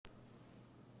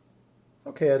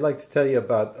Okay, I'd like to tell you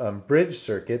about bridge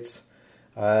circuits.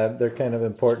 They're kind of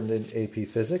important in AP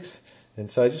Physics.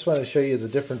 And so I just want to show you the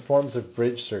different forms of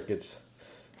bridge circuits.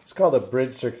 It's called a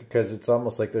bridge circuit because it's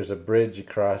almost like there's a bridge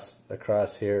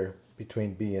across here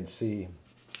between B and C.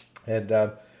 And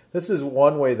this is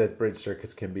one way that bridge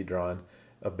circuits can be drawn.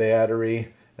 A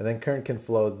battery, and then current can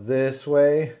flow this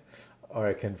way, or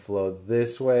it can flow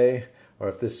this way, or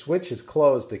if this switch is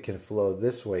closed, it can flow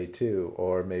this way too,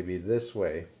 or maybe this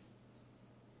way.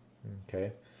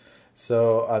 Okay,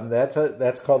 so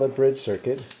that's called a bridge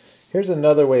circuit. Here's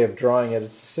another way of drawing it.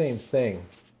 It's the same thing.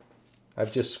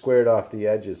 I've just squared off the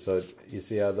edges, so you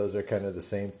see how those are kind of the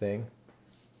same thing?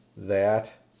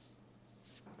 That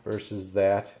versus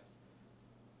that.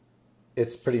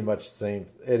 It's pretty much the same.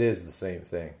 It is the same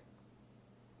thing.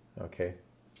 Okay.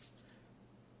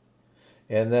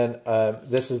 And then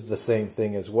this is the same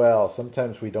thing as well.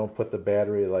 Sometimes we don't put the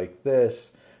battery like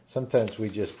this. Sometimes we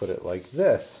just put it like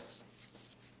this.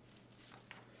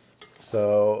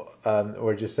 So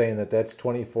we're just saying that that's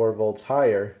 24 volts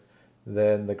higher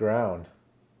than the ground.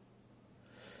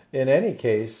 In any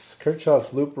case,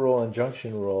 Kirchhoff's loop rule and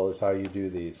junction rule is how you do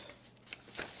these.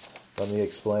 Let me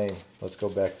explain. Let's go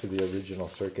back to the original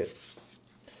circuit.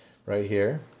 Right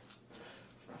here,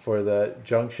 for the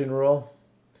junction rule,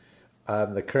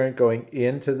 the current going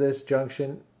into this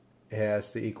junction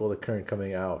has to equal the current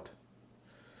coming out.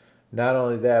 Not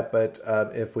only that, but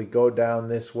if we go down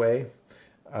this way,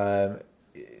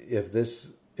 if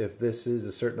this is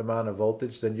a certain amount of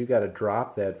voltage, then you got to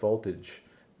drop that voltage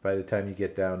by the time you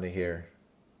get down to here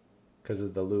because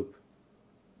of the loop.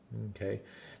 Okay.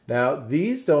 Now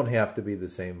these don't have to be the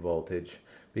same voltage,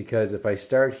 because if I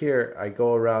start here, I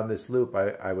go around this loop,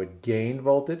 I would gain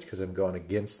voltage because I'm going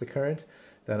against the current.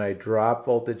 Then I drop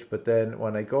voltage, but then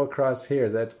when I go across here,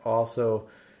 that's also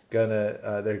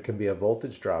gonna there can be a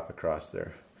voltage drop across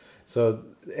there. So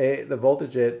the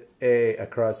voltage at A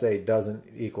across A doesn't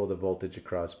equal the voltage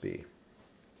across B.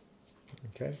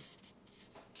 Okay.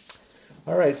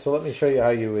 All right. So let me show you how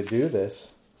you would do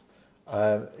this.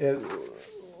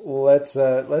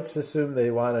 Let's assume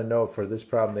they want to know, for this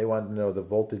problem, they want to know the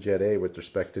voltage at A with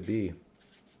respect to B.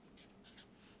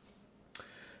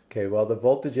 Okay. Well, the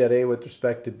voltage at A with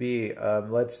respect to B.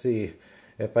 Let's see.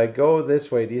 If I go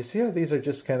this way, do you see how these are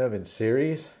just kind of in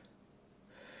series?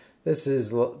 This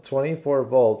is 24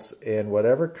 volts, and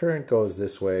whatever current goes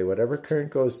this way, whatever current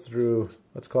goes through,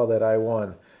 let's call that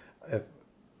I1, if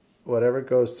whatever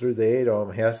goes through the 8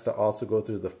 ohm has to also go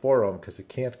through the 4 ohm because it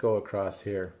can't go across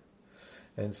here.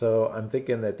 And so I'm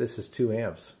thinking that this is 2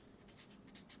 amps.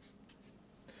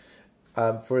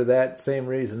 For that same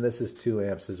reason, this is 2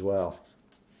 amps as well.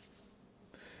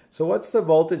 So what's the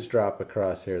voltage drop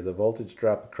across here? The voltage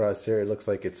drop across here, it looks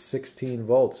like it's 16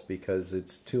 volts because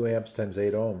it's 2 amps times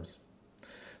 8 ohms.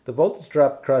 The voltage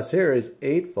drop across here is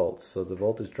 8 volts, so the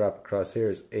voltage drop across here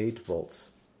is 8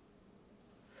 volts.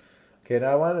 Okay,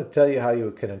 now I want to tell you how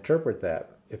you can interpret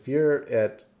that. If you're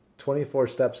at 24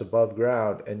 steps above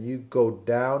ground and you go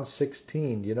down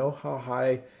 16, you know how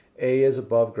high A is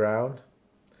above ground?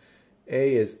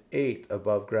 A is 8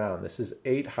 above ground. This is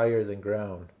 8 higher than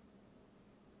ground.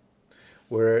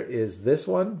 Where is this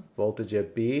one, voltage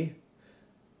at B,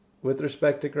 with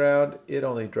respect to ground, it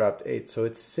only dropped 8, so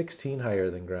it's 16 higher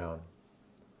than ground.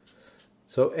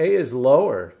 So A is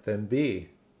lower than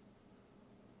B,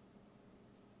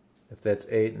 if that's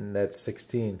 8 and that's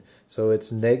 16. So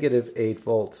it's negative 8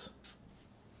 volts.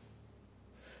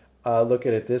 Look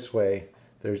at it this way.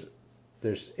 There's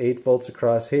 8 volts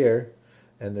across here,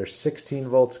 and there's 16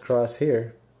 volts across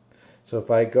here. So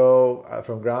if I go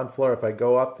from ground floor, if I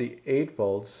go up the 8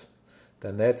 volts,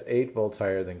 then that's 8 volts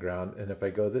higher than ground. And if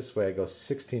I go this way, I go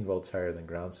 16 volts higher than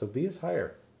ground. So B is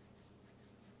higher.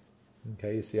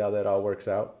 Okay, you see how that all works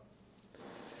out?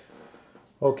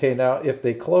 Okay, now if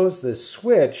they close this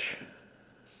switch,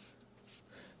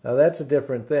 now that's a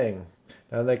different thing.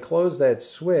 Now when they close that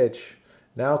switch,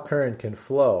 now current can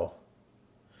flow.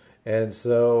 And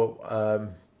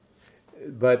so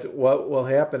but what will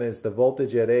happen is the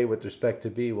voltage at A with respect to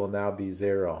B will now be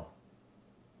 0.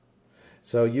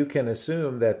 So you can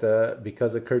assume that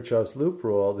because of Kirchhoff's loop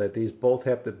rule, that these both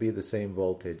have to be the same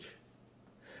voltage.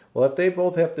 Well, if they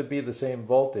both have to be the same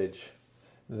voltage,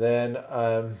 then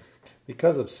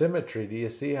because of symmetry, do you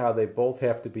see how they both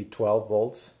have to be 12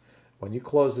 volts? When you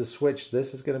close the switch,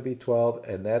 this is going to be 12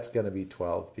 and that's going to be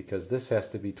 12 because this has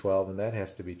to be 12 and that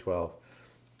has to be 12.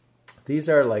 These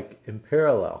are like in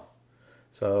parallel.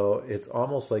 So it's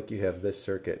almost like you have this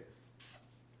circuit.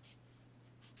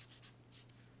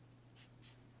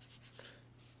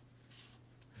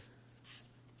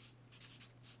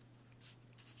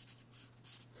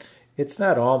 It's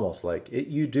not almost like it.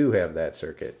 You do have that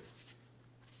circuit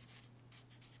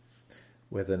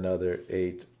with another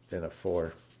 8 and a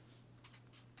 4.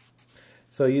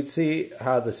 So you'd see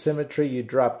how the symmetry, you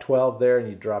drop 12 there and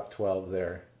you drop 12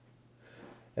 there.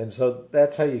 And so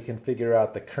that's how you can figure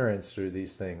out the currents through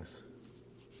these things.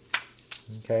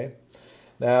 Okay.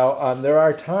 Now there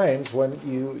are times when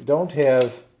you don't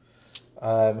have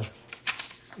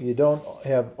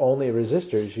only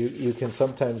resistors. You can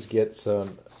sometimes get some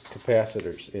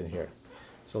capacitors in here.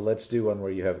 So let's do one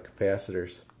where you have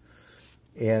capacitors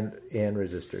and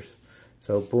resistors.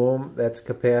 So boom, that's a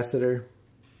capacitor.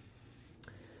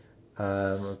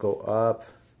 We'll go up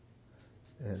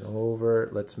and over.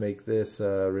 Let's make this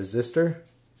a resistor.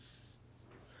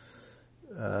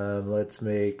 Let's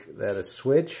make that a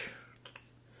switch.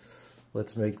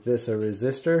 Let's make this a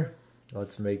resistor.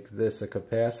 Let's make this a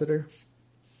capacitor.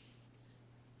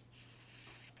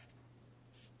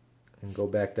 And go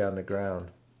back down to ground.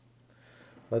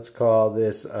 Let's call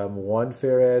this 1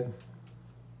 farad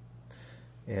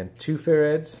and 2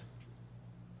 farads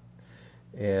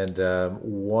and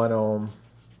 1 ohm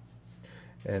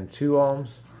and 2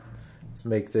 ohms. Let's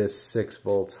make this 6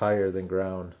 volts higher than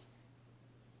ground.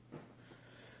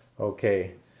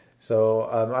 Okay, so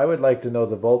I would like to know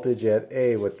the voltage at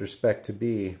A with respect to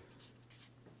B.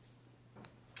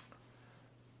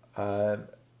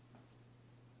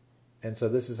 And so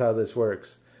this is how this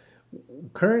works.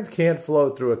 Current can't flow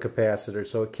through a capacitor,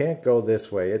 so it can't go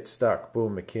this way. It's stuck.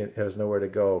 Boom, it has nowhere to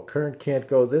go. Current can't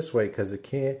go this way because it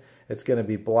can't. It's going to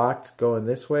be blocked going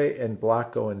this way and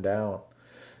blocked going down.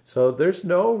 So there's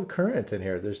no current in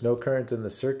here. There's no current in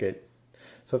the circuit.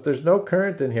 So if there's no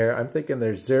current in here, I'm thinking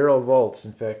there's 0 volts.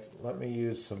 In fact, let me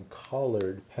use some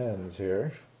colored pens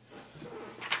here.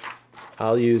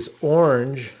 I'll use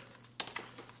orange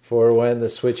for when the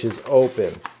switch is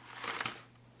open.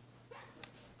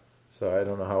 So I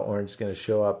don't know how orange is going to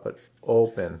show up, but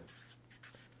open.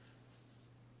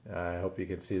 I hope you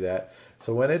can see that.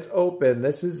 So when it's open,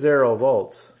 this is 0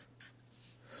 volts.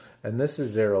 And this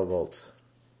is 0 volts.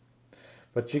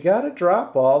 But you got to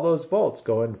drop all those volts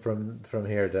going from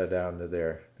here to down to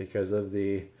there because of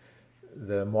the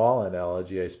Mall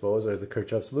analogy, I suppose, or the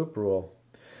Kirchhoff's loop rule.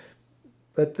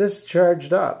 But this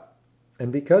charged up.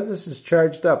 And because this is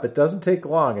charged up, it doesn't take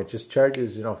long. It just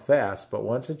charges, fast. But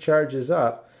once it charges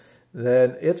up,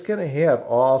 then it's going to have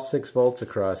all 6 volts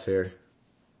across here.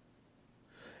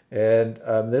 And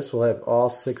this will have all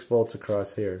 6 volts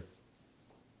across here.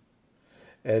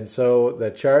 And so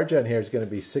the charge on here is going to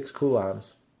be 6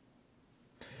 coulombs.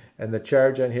 And the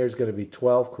charge on here is going to be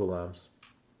 12 coulombs.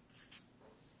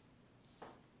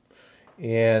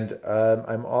 And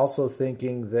I'm also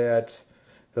thinking that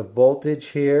the voltage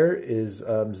here is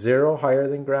 0 higher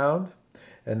than ground.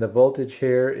 And the voltage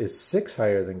here is 6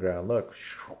 higher than ground. Look,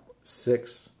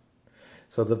 6.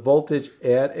 So the voltage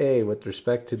at A with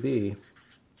respect to B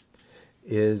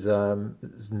is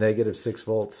negative 6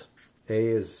 volts. A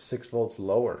is 6 volts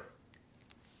lower.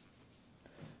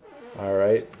 All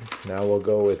right, now we'll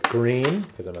go with green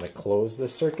because I'm going to close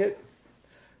this circuit.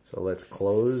 So let's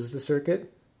close the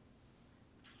circuit.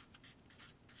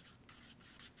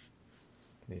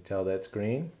 Can you tell that's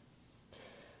green?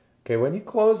 Okay, when you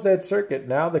close that circuit,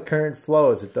 now the current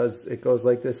flows. It goes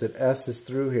like this. It S's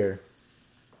through here.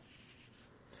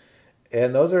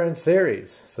 And those are in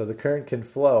series, so the current can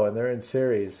flow, and they're in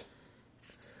series.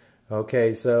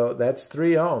 Okay, so that's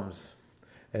 3 ohms.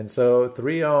 And so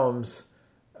 3 ohms,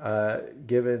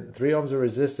 given 3 ohms of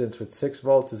resistance with 6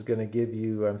 volts is going to give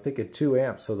you, I'm thinking 2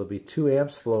 amps. So there'll be 2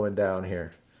 amps flowing down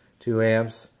here. 2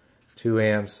 amps, 2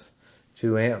 amps,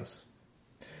 2 amps.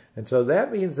 And so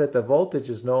that means that the voltage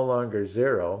is no longer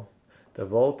 0. The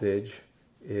voltage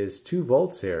is 2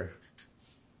 volts here.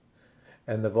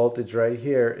 And the voltage right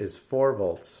here is 4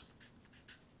 volts.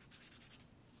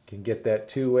 You can get that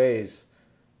 2 ways.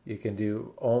 You can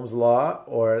do Ohm's law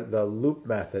or the loop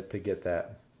method to get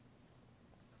that.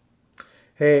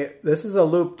 Hey, this is a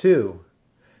loop too.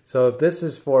 So if this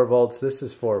is 4 volts, this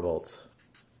is 4 volts.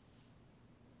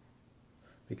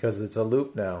 Because it's a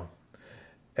loop now.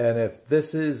 And if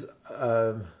this is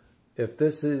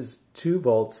 2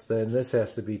 volts, then this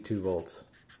has to be 2 volts.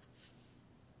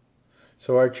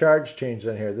 So our charge changed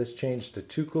on here. This changed to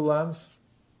 2 coulombs.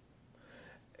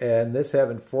 And this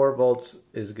having 4 volts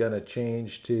is going to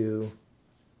change to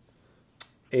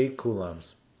 8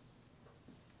 coulombs.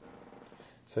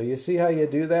 So you see how you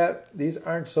do that? These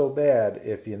aren't so bad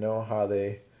if you know how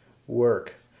they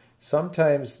work.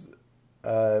 Sometimes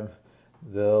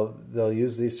they'll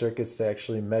use these circuits to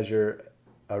actually measure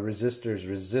a resistor's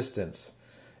resistance.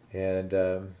 And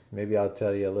maybe I'll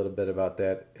tell you a little bit about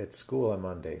that at school on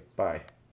Monday. Bye.